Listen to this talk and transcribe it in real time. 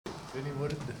Vinny, what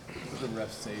did the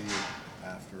ref say to you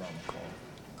after on the call?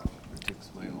 It takes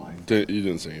my line. You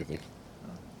didn't say anything.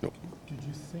 Nope. Did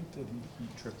you think that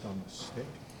he tripped on the stick?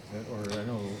 Or I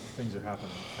know things are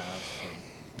happening fast.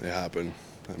 It happened.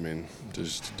 I mean,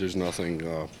 there's nothing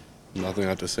I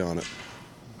have to say on it.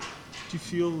 Do you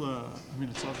feel, I mean,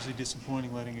 it's obviously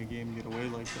disappointing letting a game get away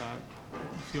like that. Do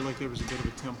you feel like there was a bit of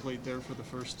a template there for the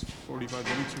first 45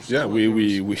 minutes or so? Yeah,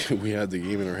 we had the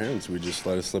game in our hands. We just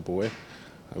let it slip away.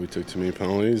 We took too many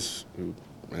penalties,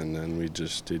 and then they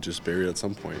just buried at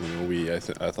some point. You know, I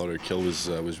thought our kill was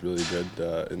really good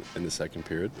in the second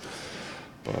period.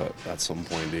 But at some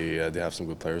point, they have some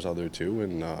good players out there too,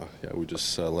 and we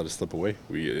just let it slip away.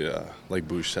 We, like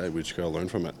Bush said, we just gotta learn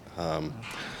from it.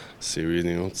 You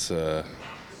know, it's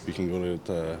we can go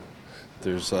to.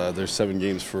 There's 7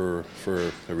 games for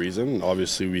a reason.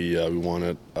 Obviously, we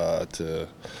wanted to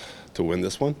win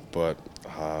this one, but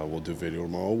we'll do video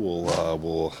tomorrow.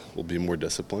 We'll be more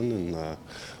disciplined, and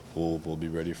we'll be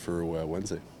ready for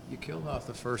Wednesday. You killed off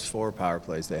the first 4 power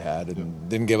plays they had and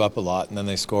Didn't give up a lot, and then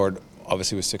they scored,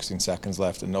 obviously with 16 seconds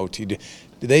left in OT. Did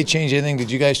they change anything?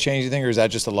 Did you guys change anything, or is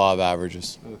that just a law of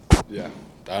averages? Yeah,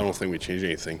 I don't think we changed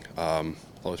anything.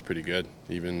 That was pretty good.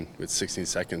 Even with 16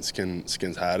 seconds,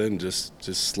 Skins had it and just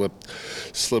slipped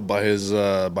by his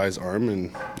arm,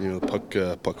 and you know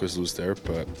the puck was loose there.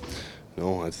 But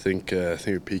no, I think our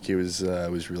PK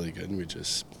was really good, and we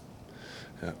just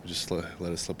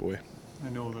let it slip away. I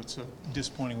know that's a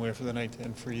disappointing way for the night to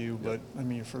end for you, but I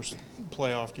mean, your first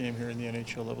playoff game here in the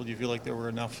NHL level, do you feel like there were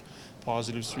enough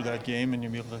positives through that game and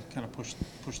you'll be able to kind of push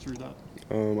through that?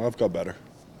 I've got better.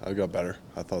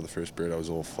 I thought the first period I was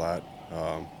a little flat,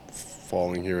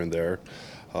 falling here and there.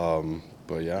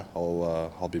 But yeah,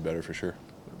 I'll be better for sure.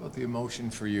 What about the emotion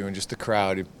for you and just the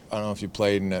crowd? I don't know if you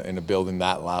played in a building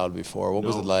that loud before. What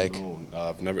was it like? No,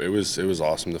 I've never. It was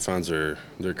awesome. The fans they're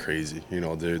crazy. You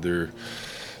know,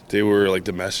 they were like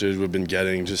the message we've been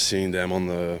getting, just seeing them on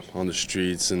the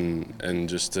streets and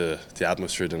just the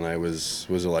atmosphere tonight was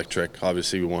electric.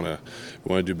 Obviously, we want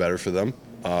to do better for them.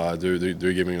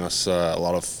 They're giving us a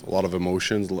lot of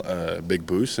emotions, big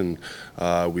boost, and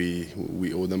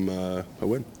we owe them a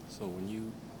win. So when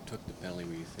you took the penalty,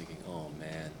 were you thinking, "Oh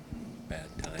man, bad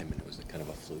time," and it was a kind of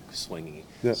a fluke, swinging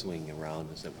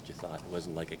around? Is that what you thought? It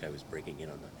wasn't like a guy was breaking in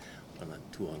on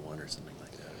a 2-on-1 or something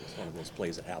like that. It was one of those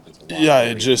plays that happens a lot.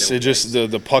 Yeah,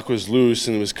 the puck was loose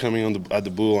and it was coming at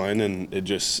the blue line, and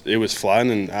it was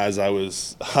flying, and as I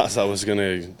was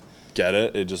gonna get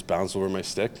it, it just bounced over my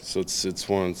stick. So it's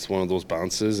one of those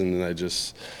bounces, and then I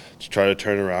just try to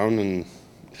turn around, and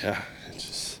yeah,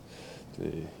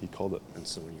 he called it. And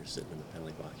so when you're sitting in the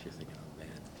penalty box, you're thinking, "Oh man,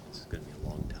 this is going to be a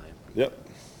long time." Yep.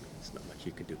 There's not much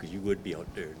you could do because you would be out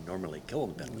there normally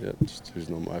killing the penalty.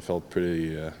 Yeah, I felt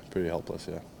pretty helpless.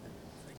 Yeah.